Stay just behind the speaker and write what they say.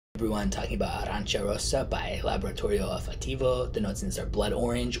Everyone, talking about Arancia Rossa by Laboratorio Olfattivo. The notes in this are blood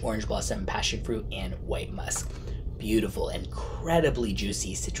orange, orange blossom, passion fruit, and white musk. Beautiful, incredibly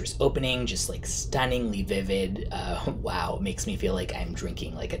juicy citrus opening, just like stunningly vivid. Wow, makes me feel like I'm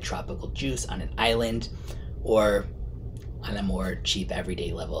drinking like a tropical juice on an island, or on a more cheap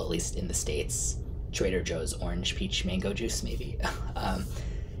everyday level, at least in the States, Trader Joe's orange peach mango juice maybe.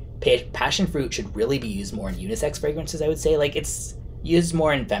 Passion fruit should really be used more in unisex fragrances, I would say. Like, it's used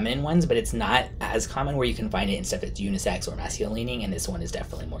more in feminine ones, but it's not as common where you can find it in stuff that's unisex or masculine leaning, and this one is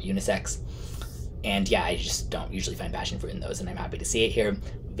definitely more unisex. And yeah, I just don't usually find passion fruit in those, and I'm happy to see it here.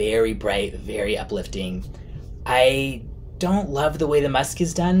 Very bright, very uplifting. I don't love the way the musk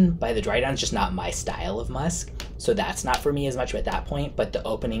is done by the Drydown. It's just not my style of musk, so that's not for me as much at that point, but the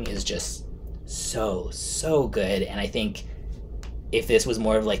opening is just so good. And I think if this was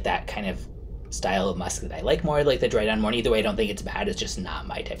more of like that kind of style of musk that I like more, like the Drydown more, either way I don't think it's bad, it's just not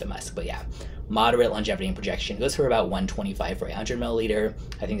my type of musk. But yeah, moderate longevity and projection, goes for about $125 for a 100 milliliter.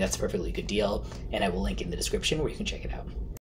 I think that's a perfectly good deal, and I will link in the description where you can check it out.